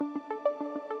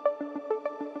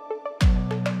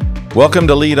Welcome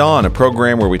to Lead On, a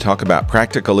program where we talk about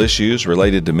practical issues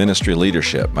related to ministry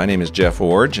leadership. My name is Jeff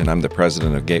Orge, and I'm the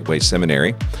president of Gateway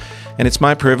Seminary. And it's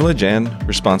my privilege and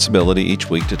responsibility each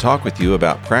week to talk with you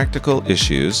about practical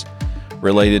issues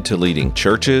related to leading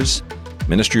churches,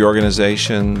 ministry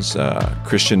organizations,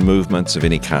 Christian movements of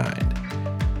any kind.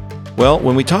 Well,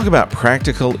 when we talk about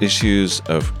practical issues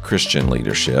of Christian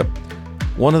leadership,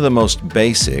 one of the most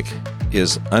basic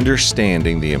is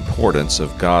understanding the importance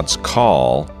of God's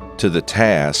call to the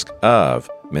task of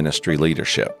ministry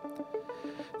leadership.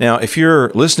 Now, if you're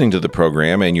listening to the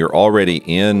program and you're already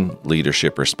in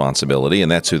leadership responsibility,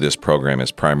 and that's who this program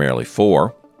is primarily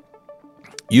for,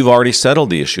 you've already settled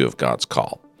the issue of God's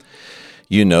call.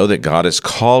 You know that God has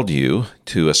called you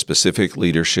to a specific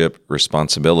leadership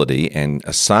responsibility and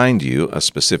assigned you a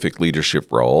specific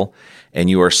leadership role, and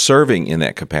you are serving in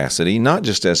that capacity, not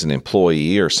just as an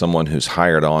employee or someone who's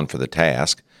hired on for the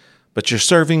task, but you're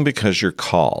serving because you're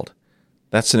called.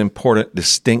 That's an important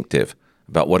distinctive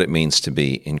about what it means to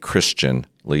be in Christian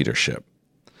leadership.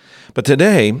 But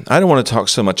today, I don't want to talk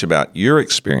so much about your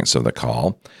experience of the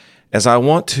call, as I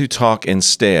want to talk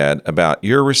instead about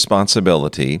your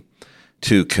responsibility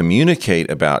to communicate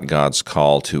about God's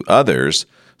call to others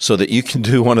so that you can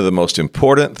do one of the most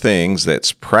important things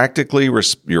that's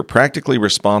you're practically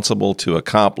responsible to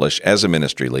accomplish as a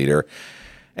ministry leader,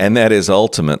 and that is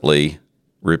ultimately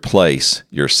replace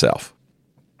yourself.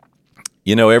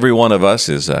 You know, every one of us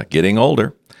is getting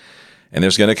older, and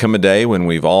there's going to come a day when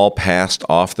we've all passed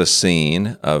off the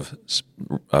scene of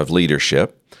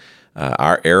leadership.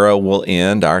 Our era will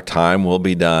end, our time will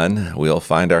be done. We'll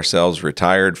find ourselves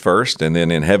retired first and then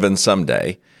in heaven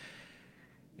someday.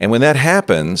 And when that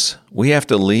happens, we have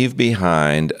to leave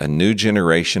behind a new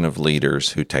generation of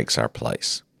leaders who takes our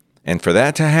place. And for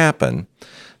that to happen,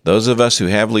 those of us who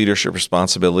have leadership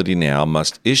responsibility now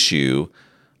must issue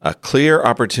a clear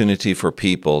opportunity for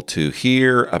people to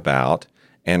hear about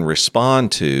and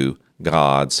respond to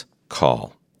God's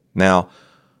call. Now,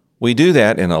 we do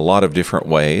that in a lot of different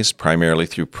ways, primarily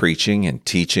through preaching and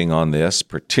teaching on this,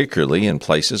 particularly in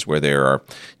places where there are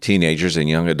teenagers and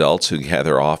young adults who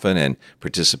gather often and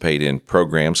participate in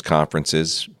programs,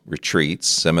 conferences, retreats,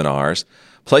 seminars,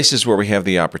 places where we have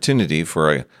the opportunity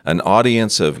for an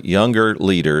audience of younger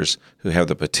leaders who have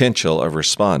the potential of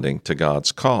responding to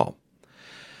God's call.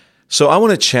 So I want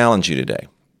to challenge you today.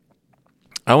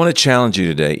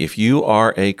 If you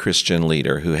are a Christian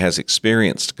leader who has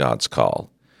experienced God's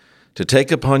call, to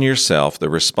take upon yourself the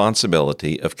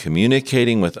responsibility of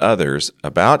communicating with others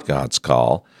about God's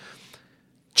call,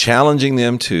 challenging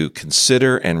them to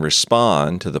consider and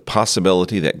respond to the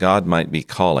possibility that God might be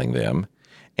calling them,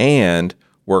 and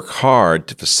work hard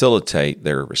to facilitate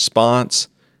their response,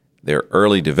 their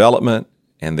early development,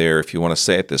 and their, if you want to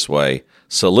say it this way,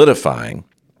 solidifying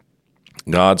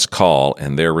God's call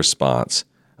and their response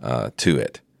to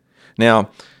it. Now,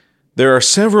 there are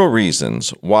several reasons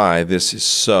why this is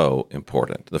so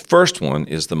important. The first one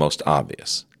is the most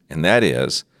obvious, and that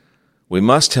is we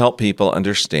must help people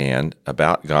understand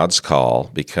about God's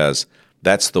call because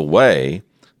that's the way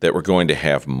that we're going to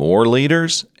have more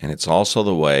leaders, and it's also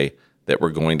the way that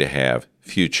we're going to have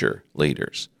future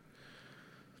leaders.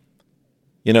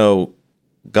 You know,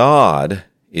 God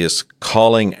is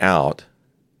calling out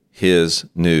His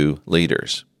new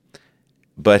leaders,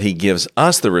 but He gives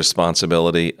us the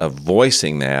responsibility of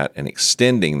voicing that and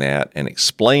extending that and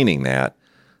explaining that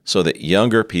so that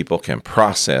younger people can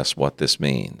process what this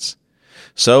means.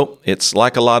 So it's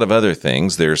like a lot of other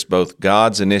things. There's both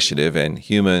God's initiative and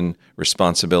human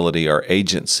responsibility or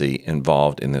agency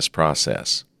involved in this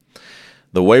process.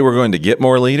 The way we're going to get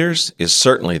more leaders is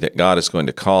certainly that God is going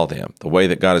to call them. The way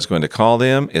that God is going to call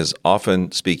them is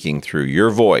often speaking through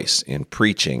your voice in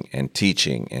preaching and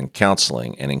teaching and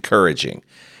counseling and encouraging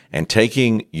and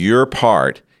taking your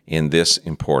part in this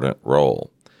important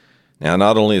role. Now,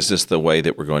 not only is this the way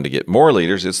that we're going to get more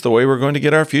leaders, it's the way we're going to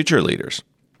get our future leaders.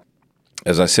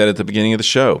 As I said at the beginning of the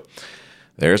show,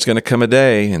 there's going to come a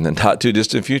day in the not too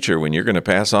distant future when you're going to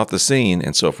pass off the scene.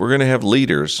 And so if we're going to have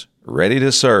leaders ready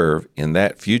to serve in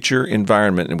that future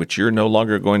environment in which you're no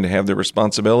longer going to have the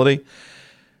responsibility,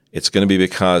 it's going to be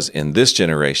because in this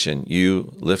generation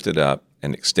you lifted up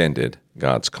and extended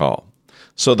God's call.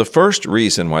 So the first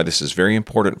reason why this is very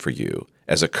important for you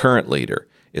as a current leader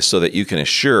is so that you can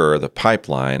assure the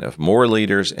pipeline of more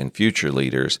leaders and future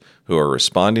leaders who are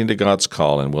responding to God's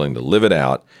call and willing to live it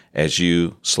out as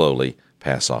you slowly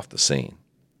pass off the scene.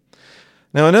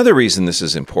 Now, another reason this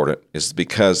is important is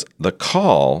because the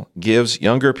call gives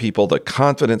younger people the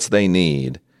confidence they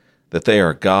need that they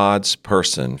are God's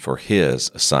person for His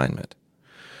assignment.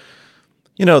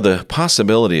 You know, the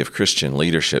possibility of Christian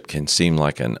leadership can seem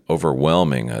like an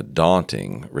overwhelming, a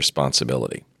daunting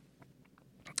responsibility.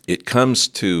 It comes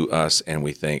to us and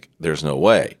we think, there's no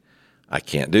way. I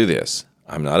can't do this.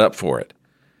 I'm not up for it.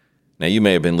 Now, you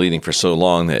may have been leading for so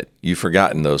long that you've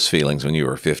forgotten those feelings when you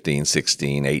were 15,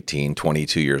 16, 18,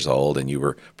 22 years old, and you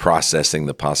were processing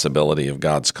the possibility of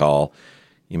God's call.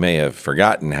 You may have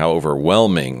forgotten how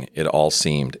overwhelming it all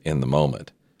seemed in the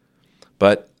moment.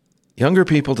 But younger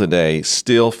people today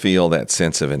still feel that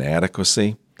sense of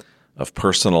inadequacy, of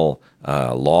personal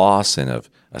loss, and of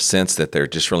a sense that they're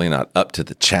just really not up to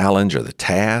the challenge or the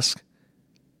task.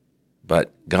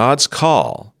 But God's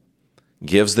call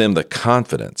gives them the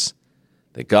confidence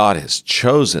that God has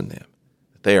chosen them,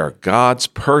 that they are God's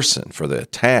person for the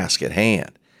task at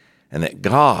hand, and that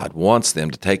God wants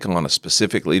them to take on a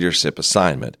specific leadership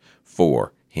assignment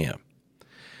for Him.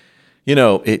 You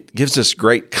know, it gives us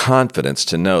great confidence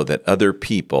to know that other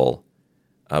people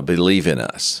believe in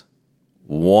us,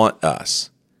 want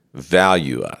us,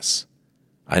 value us.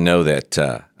 I know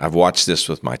that I've watched this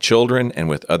with my children and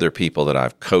with other people that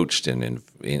I've coached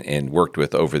and worked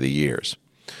with over the years.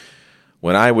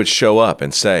 When I would show up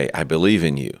and say, I believe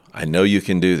in you, I know you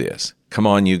can do this, come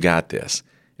on, you got this,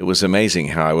 it was amazing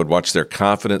how I would watch their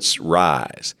confidence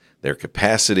rise, their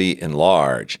capacity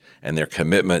enlarge, and their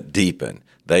commitment deepen.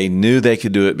 They knew they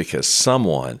could do it because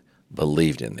someone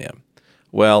believed in them.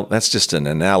 Well, that's just an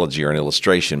analogy or an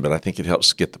illustration, but I think it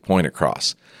helps get the point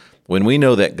across. When we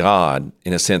know that God,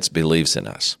 in a sense, believes in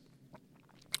us,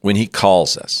 when He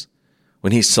calls us,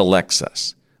 when He selects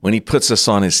us, when He puts us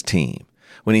on His team,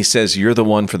 when He says, you're the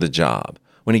one for the job,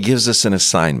 when He gives us an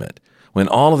assignment, when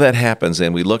all of that happens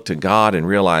and we look to God and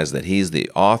realize that He's the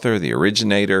author, the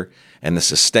originator, and the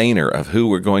sustainer of who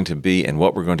we're going to be and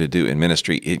what we're going to do in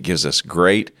ministry, it gives us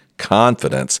great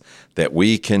confidence that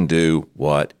we can do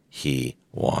what He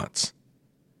wants.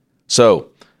 So,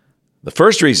 the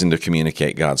first reason to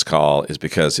communicate God's call is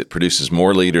because it produces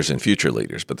more leaders and future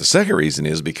leaders. But the second reason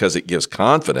is because it gives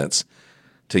confidence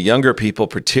to younger people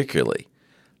particularly,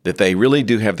 that they really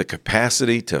do have the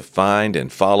capacity to find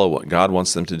and follow what God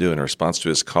wants them to do in response to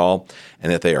His call,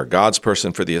 and that they are God's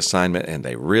person for the assignment, and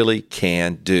they really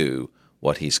can do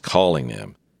what He's calling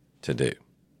them to do.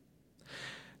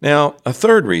 Now, a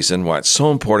third reason why it's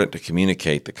so important to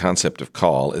communicate the concept of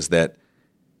call is that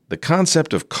the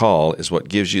concept of call is what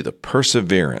gives you the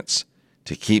perseverance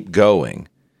to keep going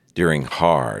during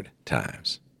hard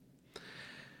times.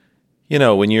 You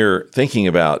know, when you're thinking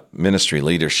about ministry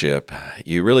leadership,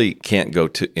 you really can't go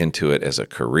into it as a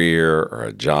career or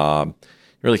a job.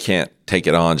 You really can't take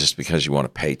it on just because you want a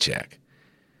paycheck.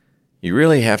 You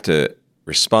really have to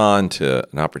respond to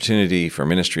an opportunity for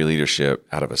ministry leadership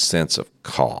out of a sense of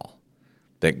call,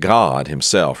 that God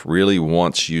Himself really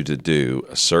wants you to do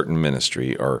a certain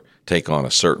ministry or take on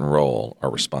a certain role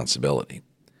or responsibility.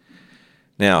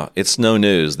 Now, it's no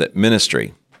news that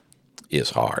ministry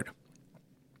is hard.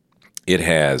 It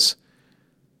has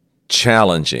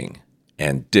challenging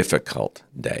and difficult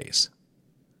days.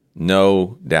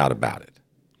 No doubt about it.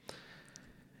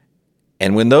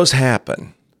 And when those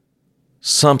happen,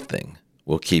 something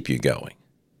will keep you going.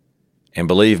 And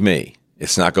believe me,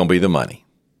 it's not going to be the money.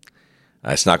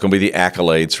 It's not going to be the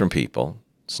accolades from people.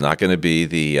 It's not going to be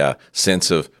the sense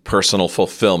of personal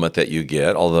fulfillment that you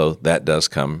get, although that does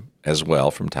come as well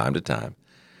from time to time.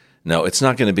 No, it's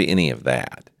not going to be any of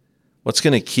that. What's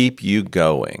going to keep you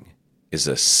going is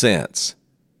a sense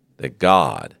that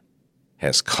God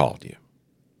has called you.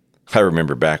 I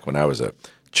remember back when I was a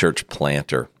church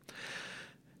planter,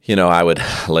 you know, I would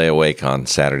lay awake on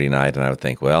Saturday night and I would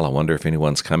think, well, I wonder if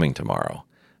anyone's coming tomorrow.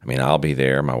 I mean, I'll be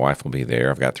there. My wife will be there.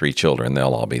 I've got 3 children.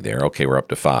 They'll all be there. Okay, we're up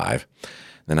to 5.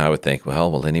 Then I would think,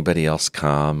 well, will anybody else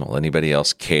come? Will anybody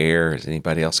else care? Is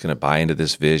anybody else going to buy into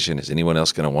this vision? Is anyone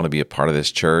else going to want to be a part of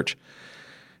this church?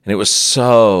 And it was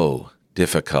so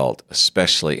difficult,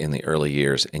 especially in the early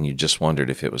years, and you just wondered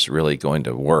if it was really going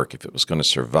to work, if it was going to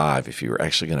survive, if you were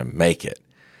actually going to make it.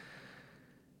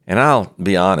 And I'll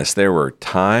be honest, there were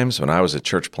times when I was a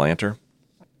church planter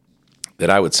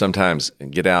that I would sometimes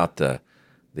get out the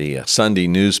Sunday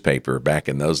newspaper back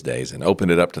in those days and open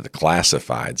it up to the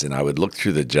classifieds, and I would look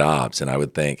through the jobs, and I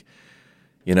would think,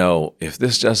 you know, if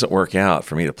this doesn't work out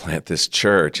for me to plant this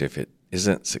church, if it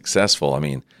isn't successful, I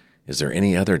mean, is there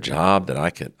any other job that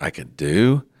I could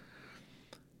do?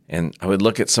 And I would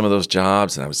look at some of those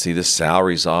jobs and I would see the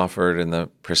salaries offered and the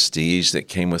prestige that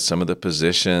came with some of the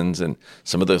positions and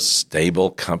some of those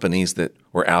stable companies that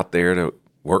were out there to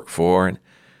work for. And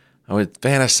I would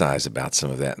fantasize about some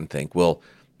of that and think, well,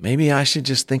 maybe I should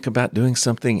just think about doing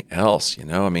something else. You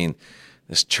know, I mean,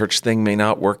 This church thing may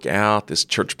not work out. This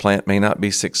church plant may not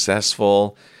be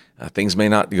successful. Things may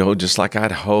not go just like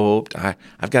I'd hoped.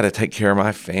 I've got to take care of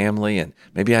my family, and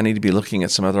maybe I need to be looking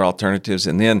at some other alternatives.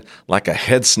 And then, like a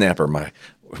head snapper,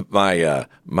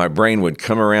 my brain would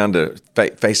come around to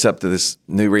face up to this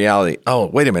new reality. Oh,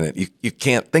 wait a minute. You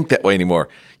can't think that way anymore.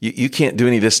 You can't do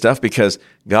any of this stuff because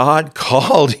God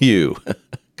called you.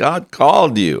 God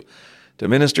called you to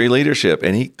ministry leadership,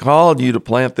 and He called you to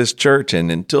plant this church.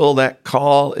 And until that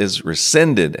call is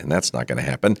rescinded, and that's not going to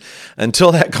happen,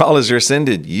 until that call is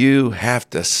rescinded, you have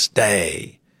to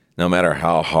stay, no matter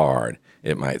how hard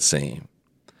it might seem.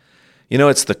 You know,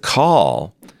 it's the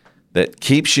call that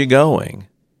keeps you going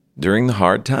during the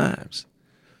hard times.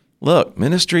 Look,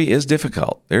 ministry is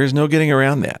difficult. There is no getting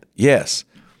around that. Yes,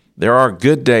 there are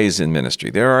good days in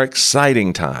ministry. There are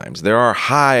exciting times. There are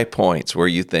high points where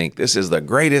you think, this is the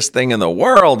greatest thing in the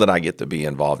world that I get to be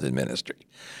involved in ministry.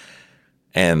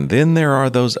 And then there are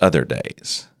those other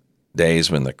days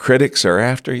when the critics are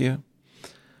after you,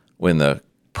 when the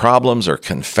problems are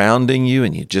confounding you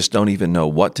and you just don't even know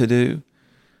what to do,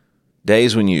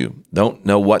 days when you don't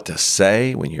know what to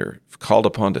say, when you're called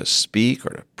upon to speak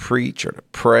or to preach or to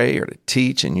pray or to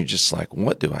teach, and you're just like,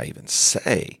 what do I even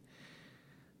say?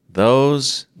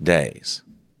 Those days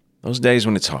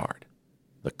when it's hard,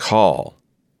 the call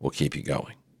will keep you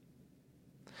going.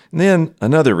 And then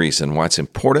another reason why it's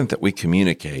important that we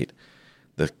communicate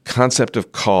the concept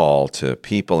of call to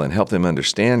people and help them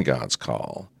understand God's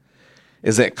call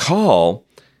is that call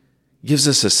gives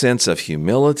us a sense of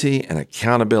humility and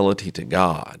accountability to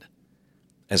God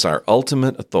as our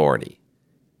ultimate authority,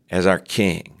 as our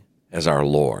King, as our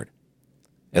Lord,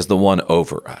 as the one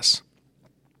over us.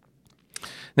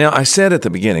 Now, I said at the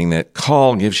beginning that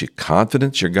call gives you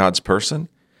confidence you're God's person,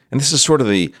 and this is sort of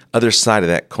the other side of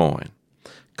that coin.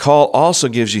 Call also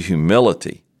gives you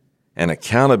humility and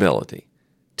accountability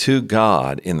to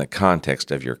God in the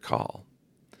context of your call.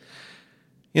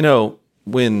 You know,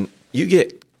 when you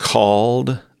get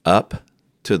called up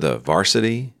to the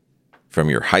varsity from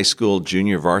your high school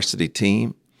junior varsity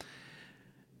team,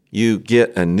 you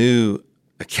get a new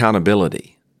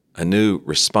accountability, a new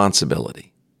responsibility.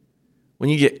 When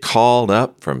you get called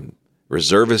up from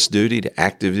reservist duty to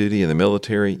active duty in the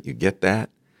military, you get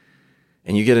that.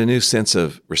 And you get a new sense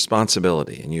of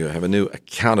responsibility, and you have a new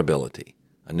accountability,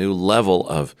 a new level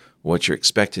of what you're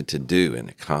expected to do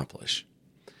and accomplish.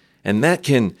 And that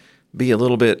can be a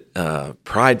little bit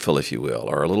prideful, if you will,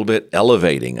 or a little bit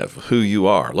elevating of who you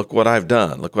are. Look what I've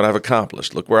done. Look what I've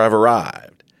accomplished. Look where I've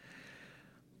arrived.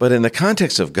 But in the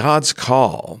context of God's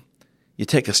call, you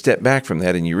take a step back from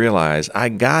that and you realize I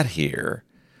got here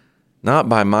not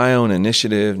by my own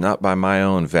initiative, not by my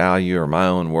own value or my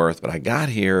own worth, but I got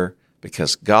here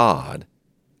because God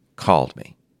called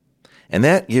me. And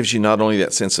that gives you not only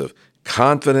that sense of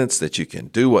confidence that you can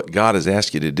do what God has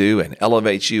asked you to do and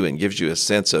elevates you and gives you a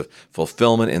sense of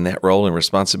fulfillment in that role and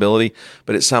responsibility,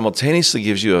 but it simultaneously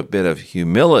gives you a bit of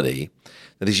humility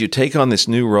that as you take on this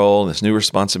new role, this new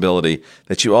responsibility,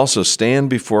 that you also stand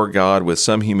before God with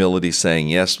some humility saying,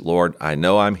 yes, Lord, I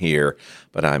know I'm here,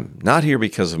 but I'm not here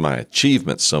because of my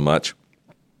achievements so much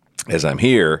as I'm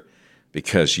here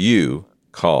because you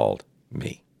called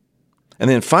me. And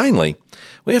then finally,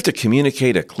 we have to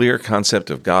communicate a clear concept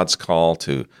of God's call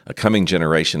to a coming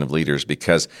generation of leaders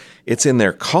because it's in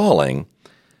their calling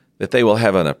that they will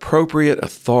have an appropriate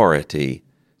authority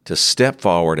to step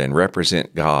forward and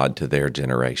represent God to their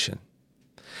generation.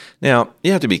 Now,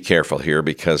 you have to be careful here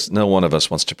because no one of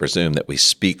us wants to presume that we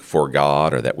speak for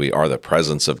God or that we are the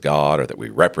presence of God or that we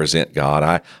represent God.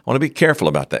 I want to be careful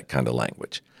about that kind of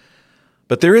language.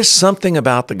 But there is something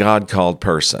about the God-called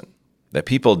person that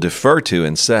people defer to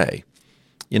and say,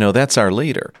 you know, that's our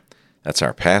leader. That's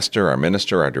our pastor, our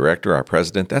minister, our director, our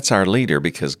president. That's our leader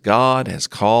because God has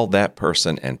called that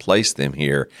person and placed them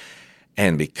here.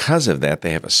 And because of that,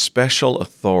 they have a special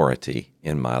authority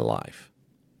in my life.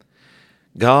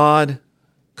 God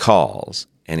calls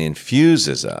and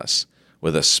infuses us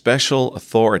with a special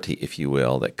authority, if you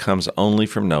will, that comes only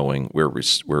from knowing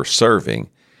we're serving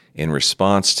in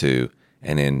response to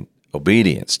and in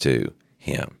obedience to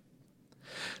Him.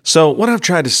 So what I've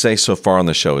tried to say so far on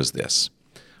the show is this.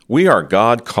 We are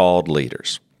God-called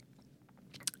leaders.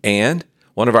 And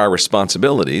one of our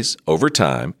responsibilities over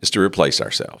time is to replace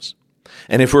ourselves.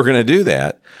 And if we're going to do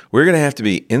that, we're going to have to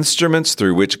be instruments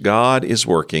through which God is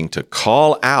working to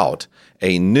call out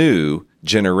a new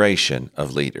generation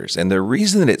of leaders. And the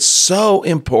reason that it's so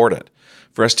important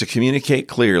for us to communicate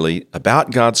clearly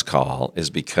about God's call is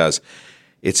because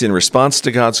It's in response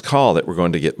to God's call that we're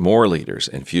going to get more leaders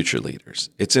and future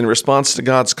leaders. It's in response to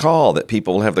God's call that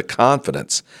people will have the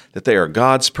confidence that they are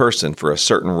God's person for a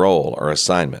certain role or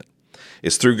assignment.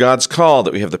 It's through God's call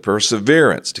that we have the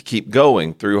perseverance to keep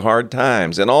going through hard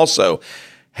times, and also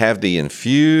have the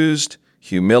infused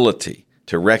humility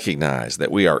to recognize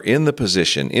that we are in the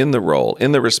position, in the role,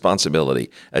 in the responsibility,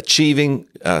 achieving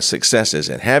successes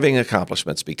and having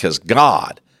accomplishments because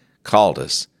God called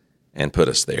us and put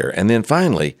us there. And then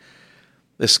finally,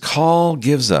 this call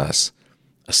gives us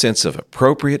a sense of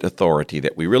appropriate authority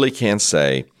that we really can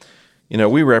say,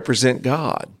 we represent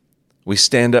God. We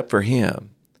stand up for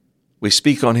Him. We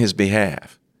speak on His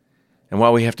behalf. And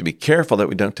while we have to be careful that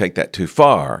we don't take that too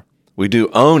far, we do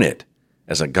own it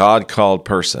as a God-called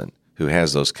person who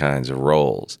has those kinds of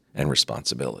roles and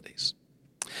responsibilities.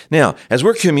 Now, as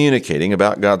we're communicating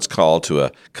about God's call to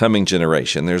a coming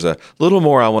generation, there's a little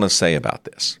more I want to say about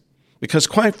this. Because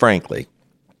quite frankly,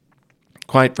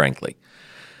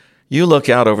 you look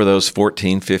out over those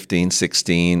 14, 15,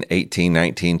 16, 18,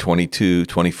 19, 22,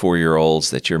 24-year-olds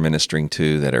that you're ministering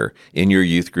to that are in your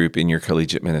youth group, in your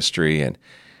collegiate ministry, and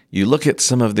you look at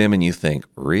some of them and you think,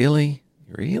 really?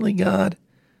 Really, God?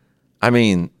 I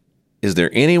mean, is there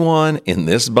anyone in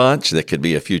this bunch that could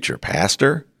be a future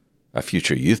pastor, a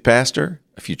future youth pastor,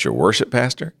 a future worship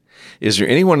pastor? Is there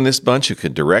anyone in this bunch who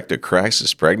could direct a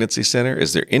crisis pregnancy center?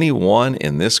 Is there anyone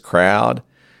in this crowd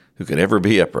who could ever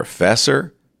be a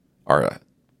professor or a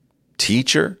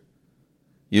teacher?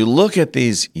 You look at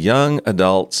these young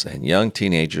adults and young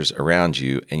teenagers around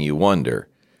you and you wonder,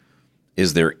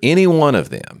 is there any one of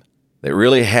them that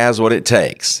really has what it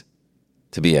takes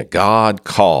to be a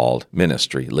God-called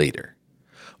ministry leader?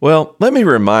 Well, let me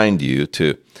remind you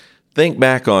to think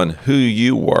back on who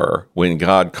you were when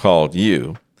God called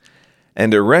you,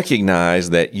 and to recognize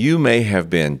that you may have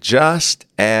been just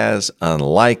as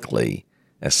unlikely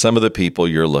as some of the people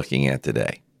you're looking at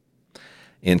today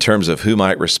in terms of who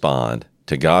might respond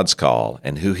to God's call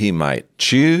and who He might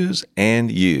choose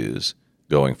and use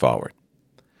going forward.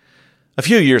 A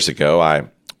few years ago, I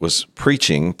was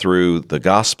preaching through the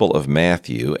Gospel of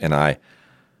Matthew, and I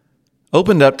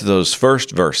opened up to those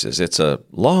first verses. It's a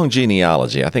long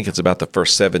genealogy. I think it's about the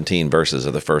first 17 verses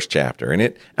of the first chapter, and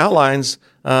it outlines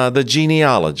the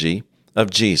genealogy of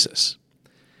Jesus.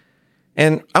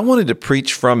 And I wanted to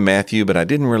preach from Matthew, but I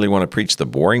didn't really want to preach the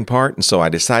boring part, and so I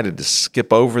decided to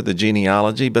skip over the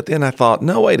genealogy. But then I thought,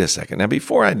 no, wait a second. Now,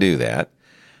 before I do that,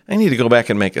 I need to go back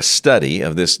and make a study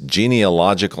of this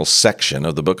genealogical section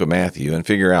of the book of Matthew and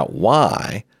figure out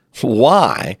why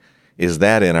is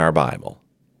that in our Bible?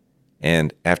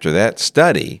 And after that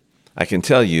study, I can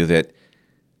tell you that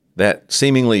that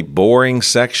seemingly boring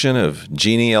section of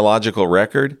genealogical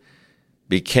record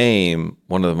became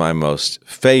one of my most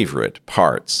favorite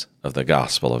parts of the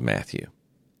Gospel of Matthew.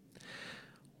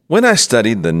 When I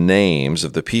studied the names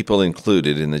of the people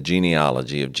included in the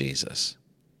genealogy of Jesus,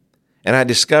 and I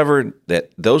discovered that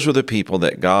those were the people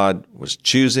that God was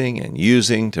choosing and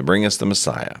using to bring us the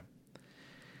Messiah,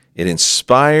 it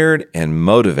inspired and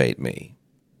motivated me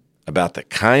about the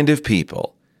kind of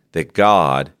people that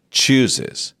God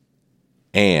chooses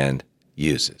and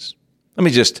uses. Let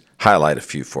me just highlight a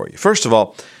few for you. First of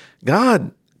all,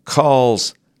 God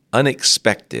calls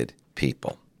unexpected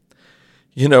people.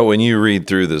 You know, when you read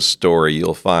through the story,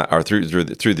 you'll find, or through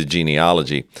the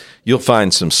genealogy, you'll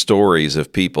find some stories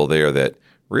of people there that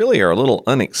really are a little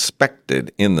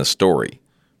unexpected in the story.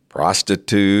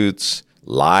 Prostitutes,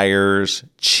 liars,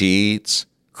 cheats,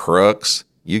 crooks,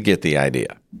 you get the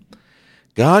idea.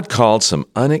 God called some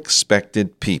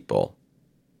unexpected people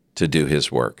to do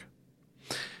His work.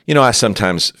 You know, I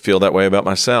sometimes feel that way about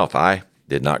myself. I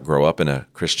did not grow up in a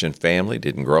Christian family,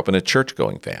 didn't grow up in a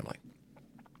church-going family.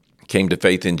 Came to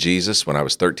faith in Jesus when I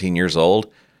was 13 years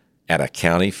old at a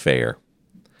county fair.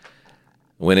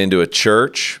 Went into a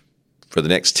church for the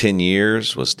next 10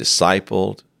 years, was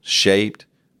discipled, shaped,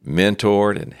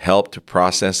 mentored, and helped to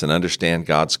process and understand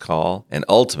God's call, and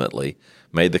ultimately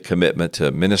made the commitment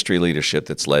to ministry leadership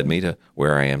that's led me to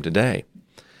where I am today.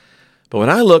 But when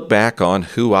I look back on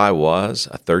who I was,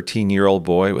 a 13-year-old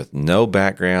boy with no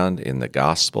background in the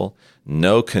gospel,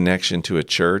 no connection to a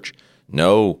church,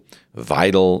 no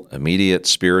vital, immediate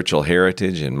spiritual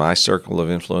heritage in my circle of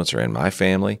influence or in my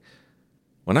family,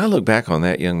 when I look back on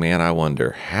that young man, I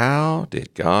wonder, how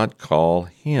did God call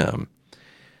him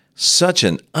such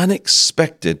an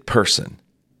unexpected person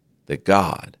that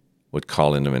God would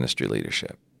call into ministry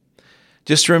leadership?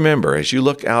 Just remember, as you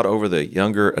look out over the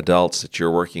younger adults that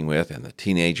you're working with and the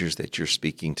teenagers that you're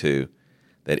speaking to,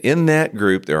 that in that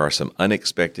group there are some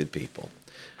unexpected people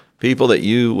People that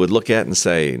you would look at and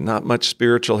say, not much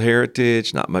spiritual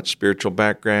heritage, not much spiritual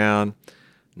background,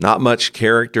 not much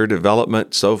character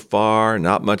development so far,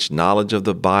 not much knowledge of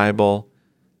the Bible.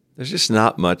 There's just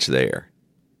not much there.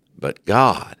 But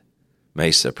God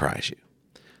may surprise you.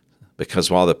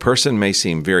 Because while the person may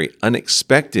seem very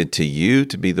unexpected to you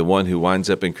to be the one who winds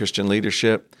up in Christian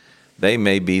leadership, they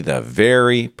may be the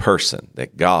very person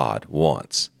that God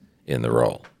wants in the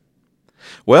role.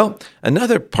 Well,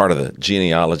 another part of the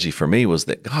genealogy for me was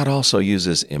that God also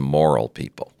uses immoral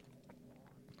people.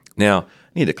 Now,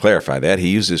 I need to clarify that. He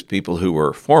uses people who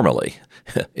were formerly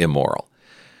immoral.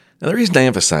 Now, the reason I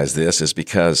emphasize this is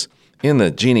because in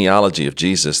the genealogy of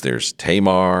Jesus, there's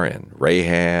Tamar and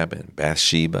Rahab and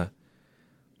Bathsheba,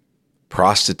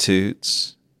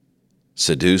 prostitutes,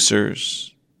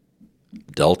 seducers,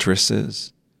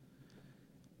 adulteresses.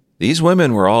 These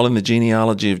women were all in the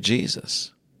genealogy of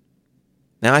Jesus.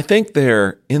 Now, I think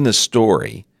they're in the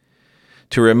story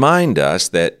to remind us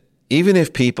that even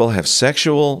if people have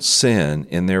sexual sin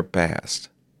in their past,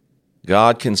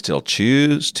 God can still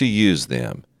choose to use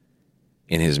them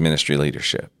in His ministry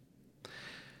leadership.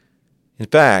 In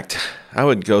fact, I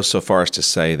would go so far as to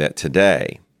say that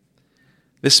today,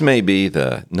 this may be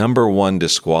the number one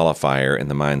disqualifier in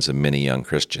the minds of many young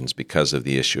Christians because of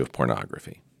the issue of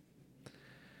pornography.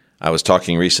 I was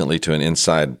talking recently to an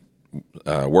inside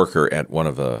worker at one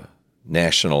of the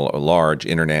large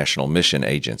international mission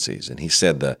agencies, and he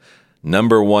said the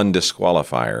number one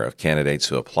disqualifier of candidates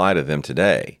who apply to them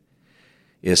today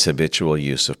is habitual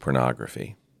use of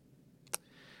pornography.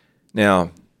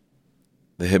 Now,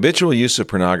 the habitual use of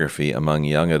pornography among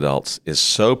young adults is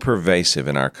so pervasive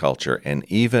in our culture and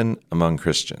even among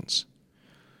Christians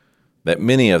that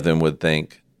many of them would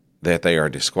think that they are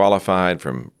disqualified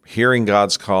from hearing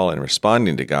God's call and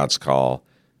responding to God's call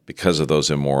because of those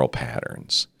immoral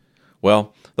patterns.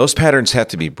 Well, those patterns have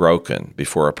to be broken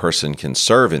before a person can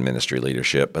serve in ministry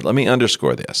leadership, but let me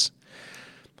underscore this.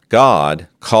 God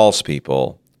calls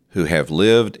people who have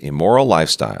lived immoral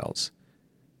lifestyles,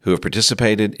 who have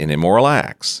participated in immoral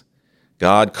acts.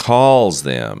 God calls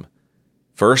them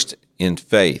first in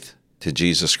faith to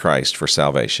Jesus Christ for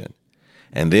salvation,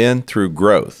 and then through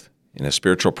growth in a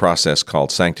spiritual process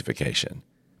called sanctification.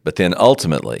 But then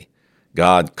ultimately,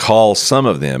 God calls some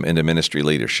of them into ministry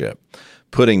leadership,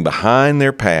 putting behind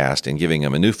their past and giving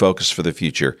them a new focus for the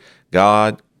future.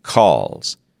 God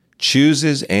calls,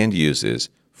 chooses, and uses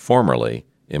formerly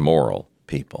immoral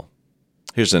people.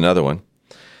 Here's another one.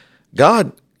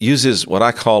 God uses what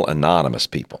I call anonymous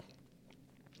people.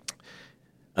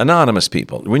 Anonymous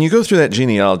people. When you go through that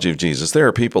genealogy of Jesus, there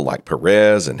are people like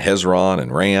Perez and Hezron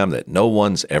and Ram that no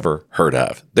one's ever heard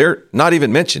of. They're not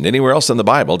even mentioned anywhere else in the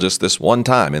Bible, just this one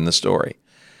time in the story.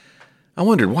 I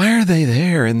wondered, why are they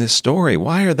there in this story?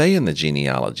 Why are they in the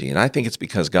genealogy? And I think it's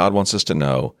because God wants us to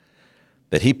know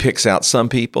that He picks out some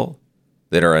people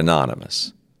that are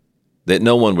anonymous, that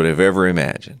no one would have ever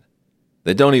imagined,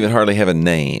 that don't even hardly have a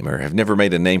name or have never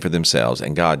made a name for themselves,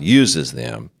 and God uses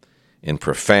them in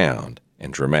profound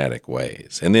and dramatic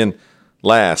ways. And then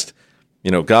last,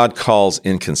 God calls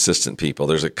inconsistent people.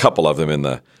 There's a couple of them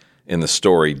in the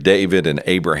story, David and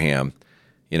Abraham.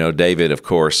 David, of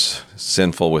course,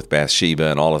 sinful with Bathsheba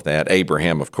and all of that.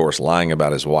 Abraham, of course, lying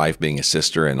about his wife being a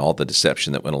sister and all the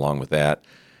deception that went along with that.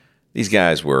 These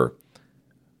guys were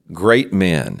great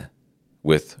men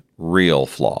with real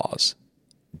flaws,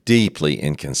 deeply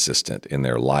inconsistent in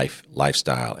their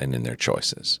lifestyle, and in their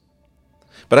choices.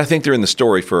 But I think they're in the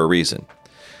story for a reason,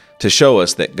 to show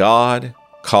us that God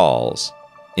calls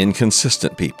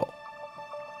inconsistent people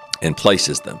and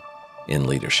places them in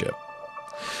leadership.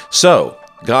 So,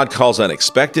 God calls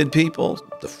unexpected people,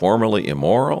 the formerly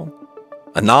immoral,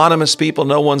 anonymous people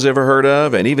no one's ever heard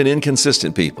of, and even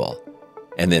inconsistent people,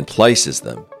 and then places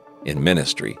them in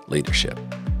ministry leadership.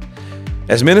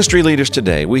 As ministry leaders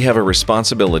today, we have a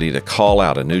responsibility to call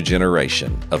out a new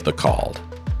generation of the called.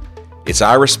 It's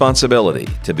our responsibility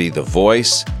to be the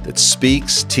voice that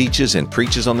speaks, teaches, and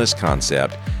preaches on this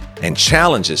concept and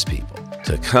challenges people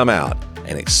to come out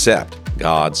and accept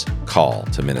God's call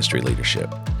to ministry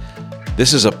leadership.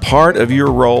 This is a part of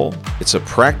your role. It's a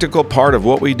practical part of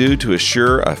what we do to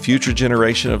assure a future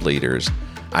generation of leaders.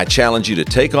 I challenge you to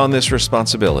take on this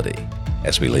responsibility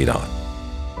as we lead on.